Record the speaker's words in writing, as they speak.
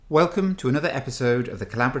Welcome to another episode of the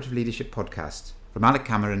Collaborative Leadership Podcast from Alec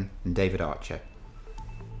Cameron and David Archer.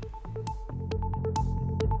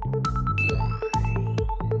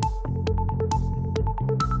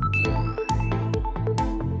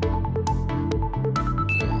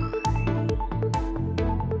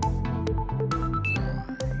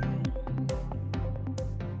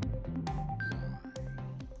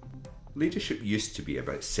 Leadership used to be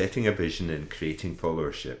about setting a vision and creating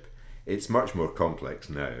followership. It's much more complex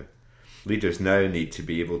now. Leaders now need to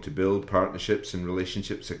be able to build partnerships and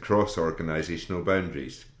relationships across organisational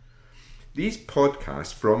boundaries. These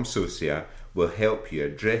podcasts from Socia will help you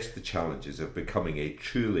address the challenges of becoming a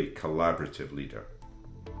truly collaborative leader.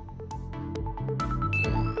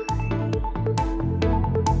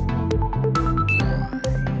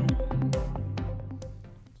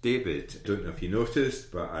 David, I don't know if you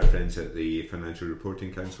noticed, but our friends at the Financial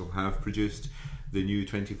Reporting Council have produced the new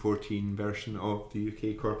 2014 version of the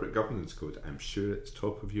UK Corporate Governance Code. I'm sure it's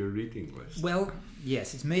top of your reading list. Well,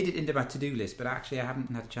 yes, it's made it into my to-do list, but actually I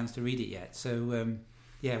haven't had a chance to read it yet. So,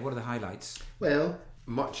 what are the highlights? Well,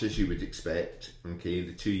 much as you would expect, okay,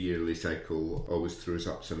 the 2-yearly cycle always throws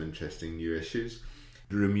up some interesting new issues.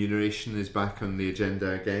 Remuneration is back on the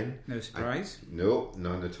agenda again. No surprise? No,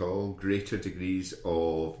 none at all. Greater degrees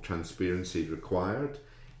of transparency required.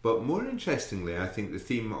 But more interestingly, I think the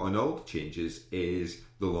theme on all the changes is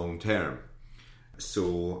the long term.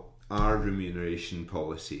 So are remuneration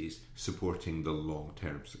policies supporting the long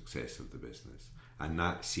term success of the business? And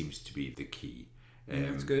that seems to be the key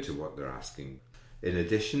to what they're asking. In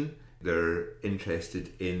addition, they're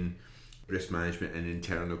interested in risk management and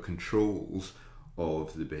internal controls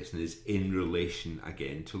of the business in relation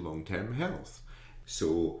again to long-term health.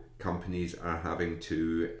 So companies are having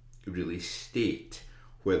to really state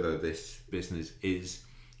whether this business is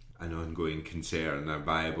an ongoing concern, a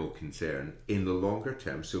viable concern in the longer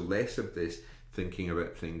term. So less of this thinking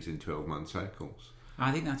about things in 12-month cycles.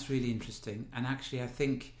 I think that's really interesting. And actually I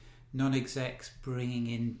think non-execs bringing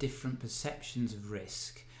in different perceptions of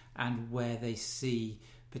risk and where they see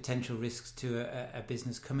potential risks to a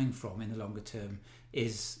business coming from in the longer term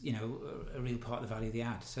is, a real part of the value of the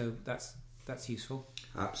ad. So that's useful.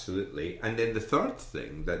 Absolutely. And then the third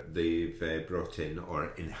thing that they've brought in,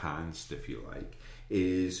 or enhanced if you like,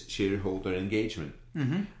 is shareholder engagement.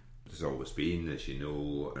 Mm-hmm. There's always been, as you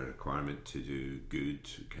know, a requirement to do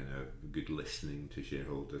good listening to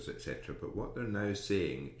shareholders, etc. But what they're now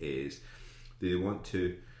saying is they want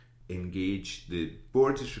to engage, the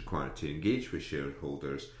board is required to engage with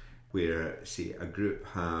shareholders where, say, a group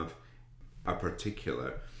have a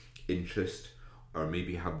particular interest or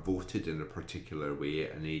maybe have voted in a particular way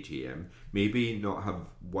at an AGM, maybe not have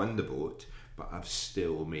won the vote, but have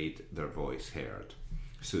still made their voice heard.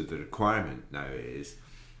 So the requirement now is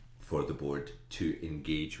for the board to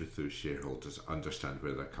engage with those shareholders, understand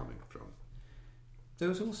where they're coming from.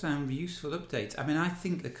 Those all sound useful updates. I mean, I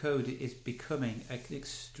think the code is becoming an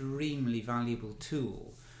extremely valuable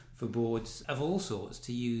tool for boards of all sorts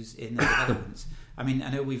to use in their developments. I mean,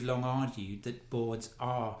 I know we've long argued that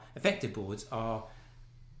effective boards are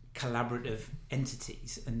collaborative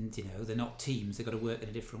entities and, they're not teams, they've got to work in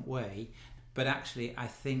a different way. But actually, I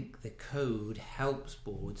think the code helps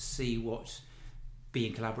boards see what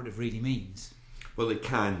being collaborative really means. Well, it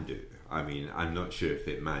can do. I mean, I'm not sure if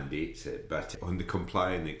it mandates it, but on the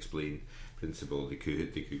comply and explain principle, they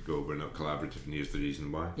could go, we're not collaborative, and here's the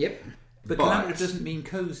reason why. Yep. But collaborative doesn't mean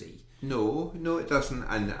cosy. No, it doesn't.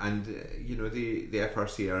 And the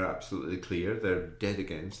FRC are absolutely clear. They're dead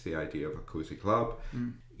against the idea of a cosy club.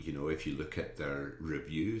 Mm. If you look at their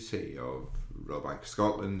review, say, of Royal Bank of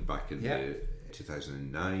Scotland back in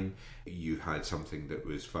 2009, you had something that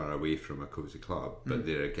was far away from a cosy club. But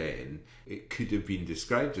there again, it could have been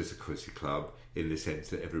described as a cosy club in the sense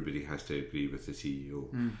that everybody has to agree with the CEO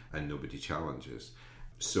and nobody challenges.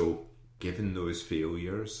 So given those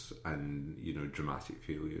failures and, dramatic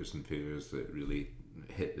failures and failures that really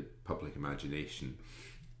hit the public imagination,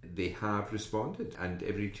 they have responded. And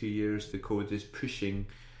every 2 years, the code is pushing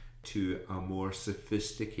to a more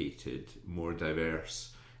sophisticated, more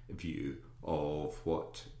diverse view of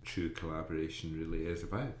what true collaboration really is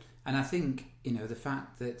about. And I think, the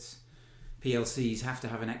fact that PLCs have to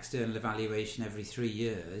have an external evaluation every 3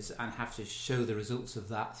 years and have to show the results of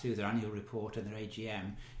that through their annual report and their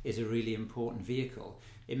AGM is a really important vehicle.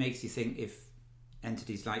 It makes you think if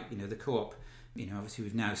entities like, the Co-op, obviously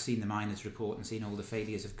we've now seen the miners report and seen all the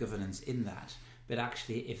failures of governance in that, but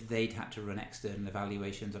actually if they'd had to run external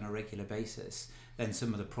evaluations on a regular basis, then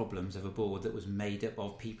some of the problems of a board that was made up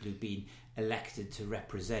of people who've been elected to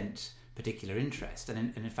represent particular interest,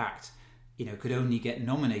 and in fact could only get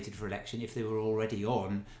nominated for election if they were already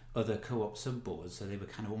on other co-op sub-boards, so they were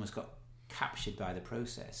kind of almost got captured by the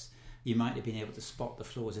process. You might have been able to spot the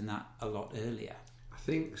flaws in that a lot earlier. I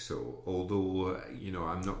think so, although,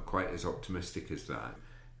 I'm not quite as optimistic as that.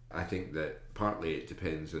 I think that partly it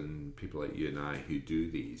depends on people like you and I who do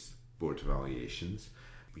these board evaluations.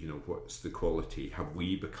 What's the quality? Have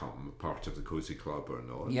we become part of the Cosy Club or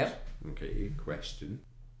not? Yep. Okay, question.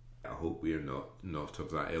 I hope we're not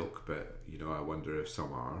of that ilk, but I wonder if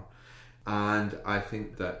some are. And I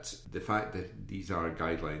think that the fact that these are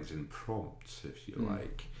guidelines and prompts, if you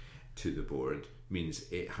like, to the board means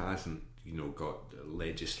it hasn't got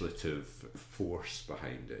legislative force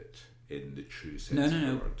behind it in the true sense of the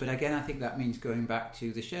word. But again, I think that means going back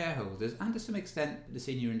to the shareholders and to some extent the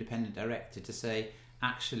senior independent director to say,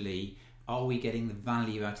 actually, are we getting the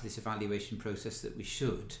value out of this evaluation process that we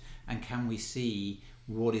should, and can we see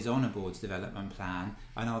what is on a board's development plan,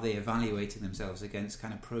 and are they evaluating themselves against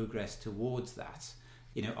kind of progress towards that?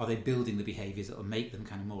 Are they building the behaviours that will make them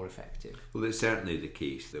kind of more effective? Well, it's certainly the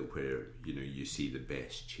case that where you see the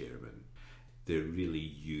best chairman, they're really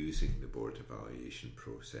using the board evaluation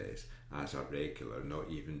process as a regular, not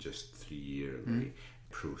even just 3-yearly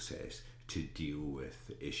process to deal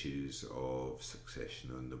with issues of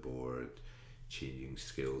succession on the board, changing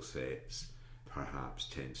skill sets, perhaps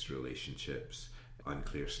tense relationships,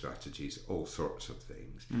 unclear strategies, all sorts of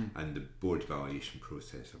things. And the board evaluation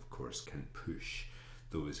process, of course, can push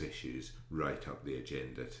those issues right up the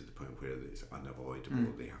agenda to the point where it's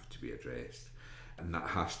unavoidable, they have to be addressed. And that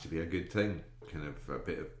has to be a good thing. Kind of a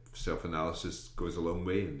bit of self-analysis goes a long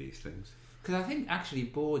way in these things. Because I think actually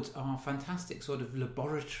boards are fantastic sort of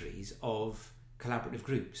laboratories of collaborative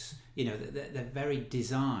groups. The very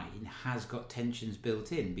design has got tensions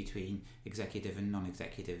built in between executive and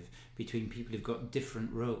non-executive, between people who've got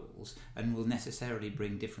different roles and will necessarily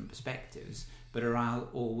bring different perspectives, but are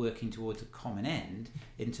all working towards a common end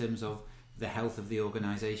in terms of the health of the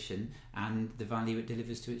organisation and the value it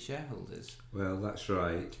delivers to its shareholders. Well, that's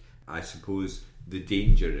right. I suppose the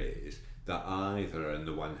danger is that either on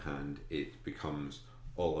the one hand it becomes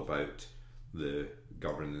all about the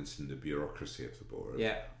governance and the bureaucracy of the board,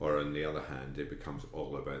 or on the other hand it becomes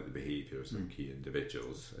all about the behaviours of key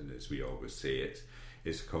individuals, and as we always say,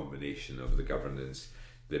 it's a combination of the governance,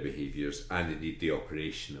 the behaviours, and indeed the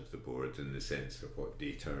operation of the board, in the sense of what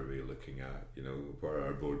data are we looking at, what are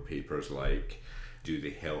our board papers like, do they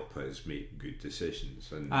help us make good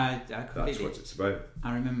decisions, and that's what it's about.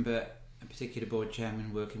 I remember a particular board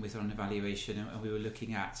chairman working with on evaluation, and we were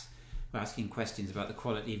asking questions about the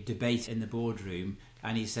quality of debate in the boardroom,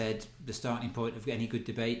 and he said the starting point of any good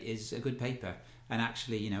debate is a good paper. And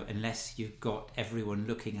actually, unless you've got everyone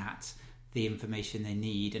looking at the information they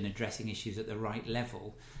need and addressing issues at the right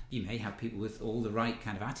level, you may have people with all the right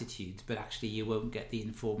kind of attitudes, but actually you won't get the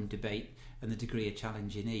informed debate and the degree of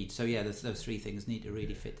challenge you need. So those three things need to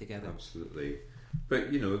really fit together. Absolutely. But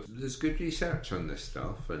there's good research on this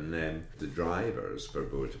stuff, and the drivers for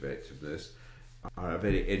board effectiveness are a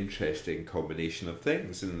very interesting combination of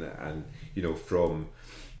things, and from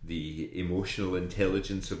the emotional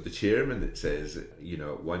intelligence of the chairman, it says,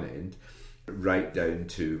 at one end, right down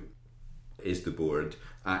to, is the board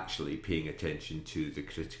actually paying attention to the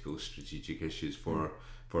critical strategic issues for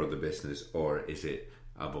the business, or is it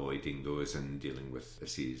avoiding those and dealing with a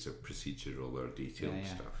series of procedural or detailed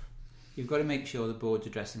stuff? You've got to make sure the board's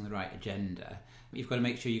addressing the right agenda. You've got to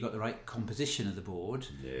make sure you've got the right composition of the board.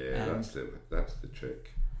 Yeah, that's the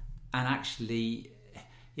trick. And actually,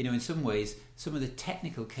 in some ways, some of the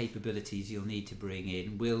technical capabilities you'll need to bring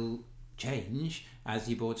in will change as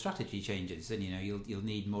your board strategy changes, and you'll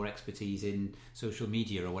need more expertise in social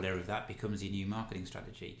media or whatever if that becomes your new marketing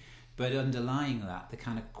strategy. But underlying that, the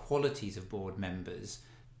kind of qualities of board members,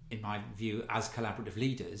 in my view, as collaborative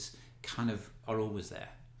leaders, kind of are always there.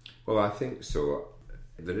 Well, I think so.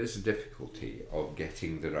 There is a difficulty of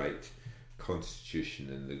getting the right constitution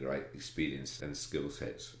and the right experience and skill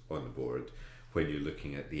sets on the board when you're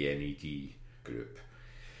looking at the NED group.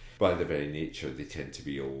 By their very nature, they tend to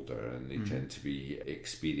be older and they tend to be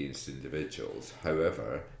experienced individuals.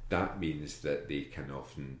 However, that means that they can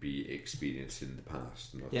often be experienced in the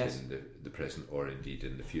past, not in the present or indeed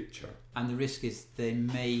in the future. And the risk is they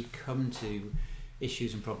may come to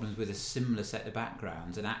issues and problems with a similar set of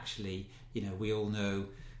backgrounds, and actually, we all know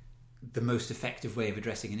the most effective way of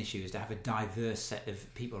addressing an issue is to have a diverse set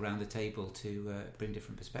of people around the table to bring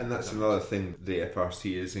different perspectives. And that's another thing the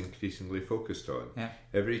FRC is increasingly focused on. Yeah.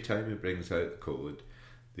 Every time it brings out the code,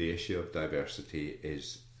 the issue of diversity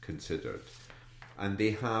is considered. And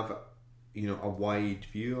they have a wide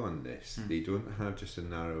view on this. They don't have just a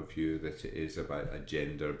narrow view that it is about a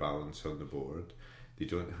gender balance on the board. They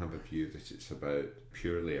don't have a view that it's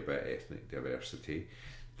purely about ethnic diversity.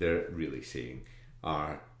 They're really saying,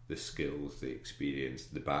 are the skills, the experience,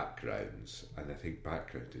 the backgrounds, and I think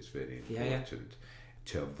background is very important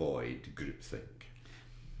to avoid groupthink.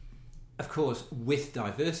 Of course, with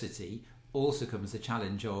diversity also comes the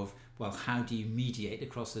challenge of, well, how do you mediate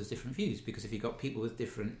across those different views? Because if you've got people with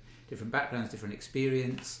different backgrounds, different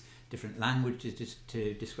experience, different languages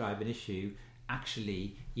to describe an issue,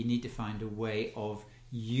 actually you need to find a way of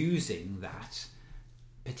using that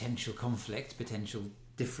potential conflict, potential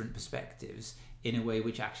different perspectives in a way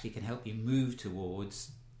which actually can help you move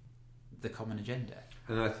towards the common agenda.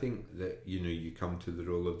 And I think that you come to the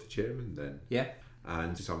role of the chairman then,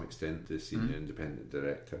 and to some extent the senior independent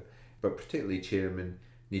director, but particularly chairman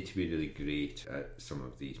need to be really great at some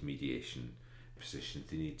of these mediation positions.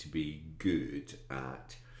 They need to be good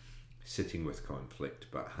at sitting with conflict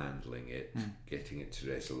but handling it, getting it to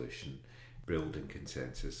resolution, building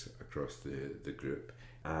consensus across the group,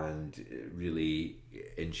 and really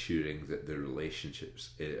ensuring that the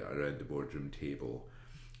relationships around the boardroom table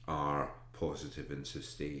are positive and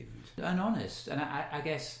sustained. And honest. And I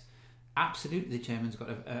guess absolutely the chairman's got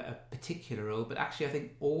a particular role, but actually I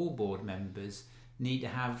think all board members need to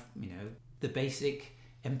have the basic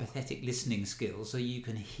empathetic listening skills so you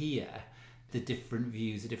can hear the different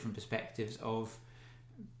views, the different perspectives of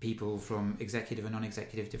people from executive and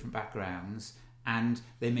non-executive different backgrounds, and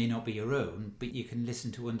they may not be your own, but you can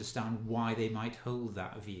listen to understand why they might hold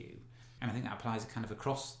that view. And I think that applies kind of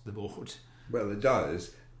across the board. Well, it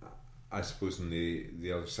does. I suppose on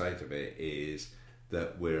the other side of it is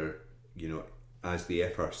that we're, as the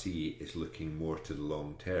FRC is looking more to the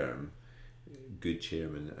long term, good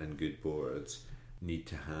chairmen and good boards need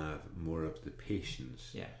to have more of the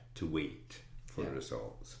patience to wait for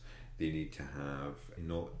results. They need to have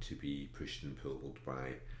not to be pushed and pulled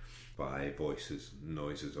by voices,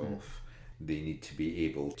 noises off. They need to be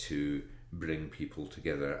able to bring people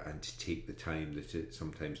together and to take the time that it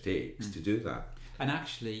sometimes takes to do that. And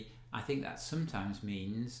actually, I think that sometimes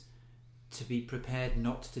means to be prepared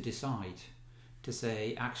not to decide, to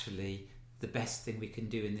say, actually, the best thing we can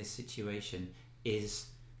do in this situation is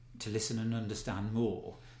to listen and understand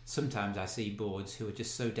more. Sometimes I see boards who are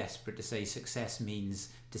just so desperate to say success means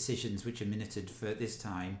decisions which are minuted for this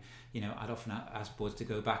time. I'd often ask boards to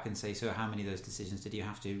go back and say, so how many of those decisions did you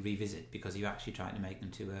have to revisit because you actually tried to make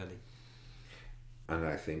them too early? And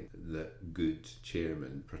I think that good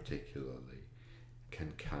chairmen particularly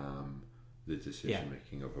can calm the decision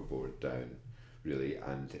making of a board down, really,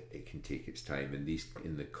 and it can take its time. And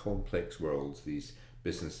in the complex worlds these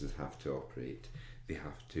businesses have to operate, they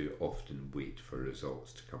have to often wait for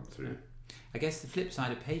results to come through. I guess the flip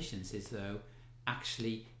side of patience is, though,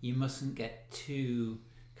 actually you mustn't get too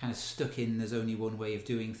kind of stuck in there's only one way of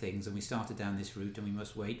doing things and we started down this route and we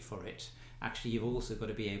must wait for it. Actually, you've also got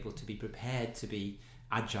to be able to be prepared to be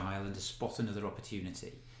agile and to spot another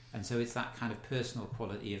opportunity. And so it's that kind of personal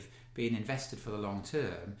quality of being invested for the long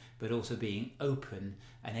term, but also being open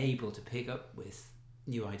and able to pick up with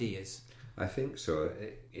new ideas. I think so.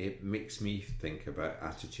 It makes me think about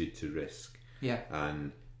attitude to risk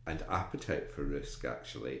and appetite for risk,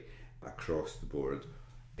 actually, across the board.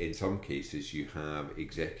 In some cases, you have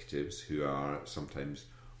executives who are sometimes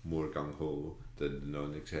more gung-ho than the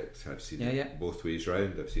non-execs. I've seen it both ways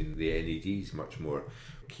round. I've seen the NEDs much more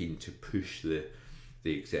keen to push the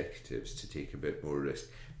executives to take a bit more risk.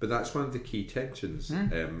 But that's one of the key tensions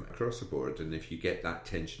across the board. And if you get that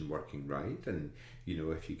tension working right, and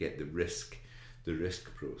if you get the risk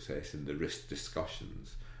process and the risk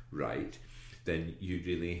discussions right, then you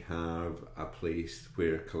really have a place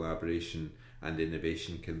where collaboration and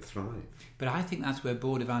innovation can thrive. But I think that's where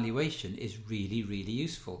board evaluation is really, really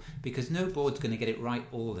useful, because no board's going to get it right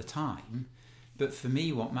all the time. But for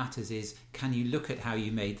me, what matters is, can you look at how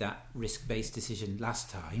you made that risk-based decision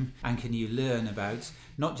last time, and can you learn about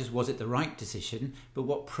not just was it the right decision, but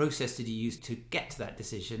what process did you use to get to that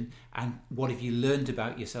decision, and what have you learned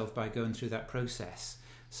about yourself by going through that process,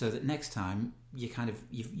 so that next time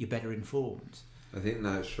you're better informed. I think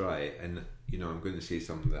that's right, and I'm going to say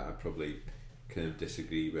something that I probably kind of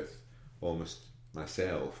disagree with almost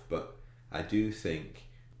myself, but I do think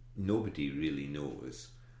nobody really knows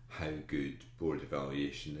how good board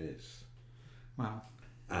evaluation is. Wow.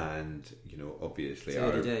 And obviously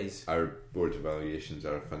our board evaluations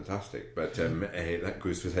are fantastic, but that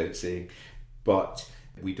goes without saying. But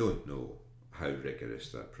we don't know how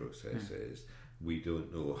rigorous that process is. We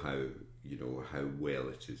don't know how well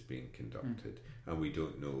it is being conducted, and we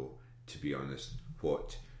don't know, to be honest,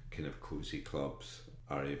 what kind of cosy clubs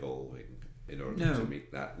are evolving in order to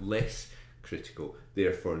make that less critical,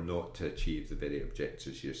 therefore not to achieve the very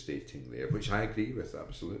objectives you're stating there, which I agree with,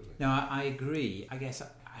 absolutely. No, I agree. I guess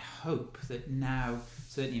I hope that now,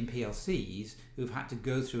 certainly in PLCs, who've had to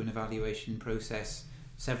go through an evaluation process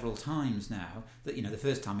several times now, that, you know, the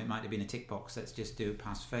first time it might have been a tick box, let's just do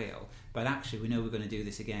pass fail, but actually we know we're going to do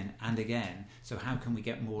this again and again, so how can we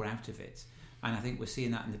get more out of it? And I think we're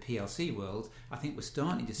seeing that in the PLC world. I think we're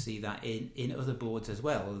starting to see that in other boards as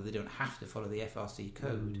well, although they don't have to follow the FRC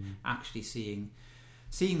code, actually seeing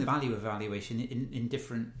the value of evaluation in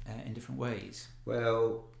different ways.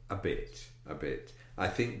 Well, a bit. I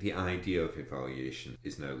think the idea of evaluation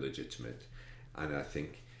is now legitimate, and I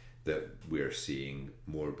think that we're seeing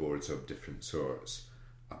more boards of different sorts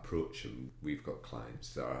approach them. We've got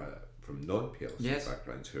clients that are from non-PLC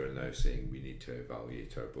backgrounds who are now saying we need to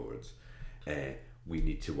evaluate our boards. We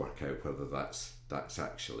need to work out whether that's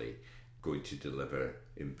actually going to deliver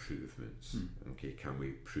improvements. Okay, can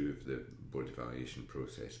we prove the board evaluation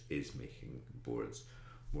process is making boards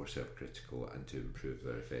more self-critical and to improve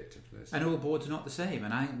their effectiveness? And all boards are not the same.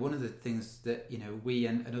 And one of the things that, you know, we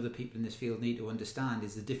and other people in this field need to understand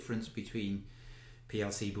is the difference between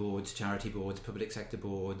PLC boards, charity boards, public sector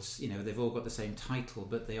boards. You know, they've all got the same title,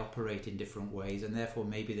 but they operate in different ways, and therefore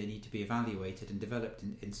maybe they need to be evaluated and developed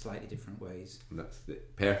in slightly different ways. And that's a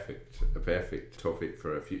perfect topic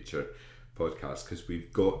for a future podcast, because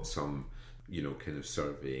we've got some, you know, kind of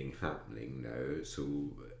surveying happening now,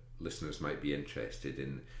 so listeners might be interested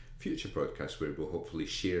in future podcasts where we'll hopefully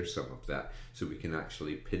share some of that, so we can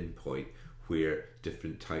actually pinpoint where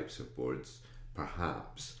different types of boards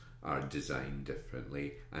perhaps are designed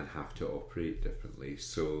differently and have to operate differently.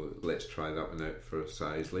 So let's try that one out for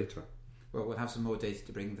size later. Well, we'll have some more data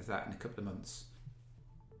to bring with that in a couple of months.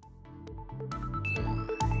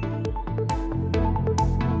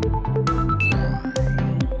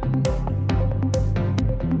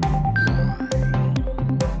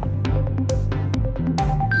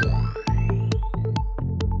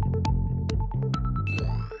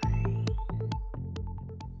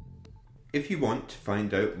 If you want to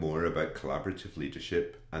find out more about collaborative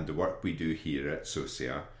leadership and the work we do here at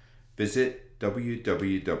SOCIA, visit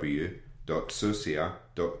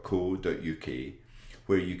www.socia.co.uk,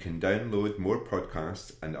 where you can download more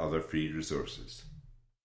podcasts and other free resources.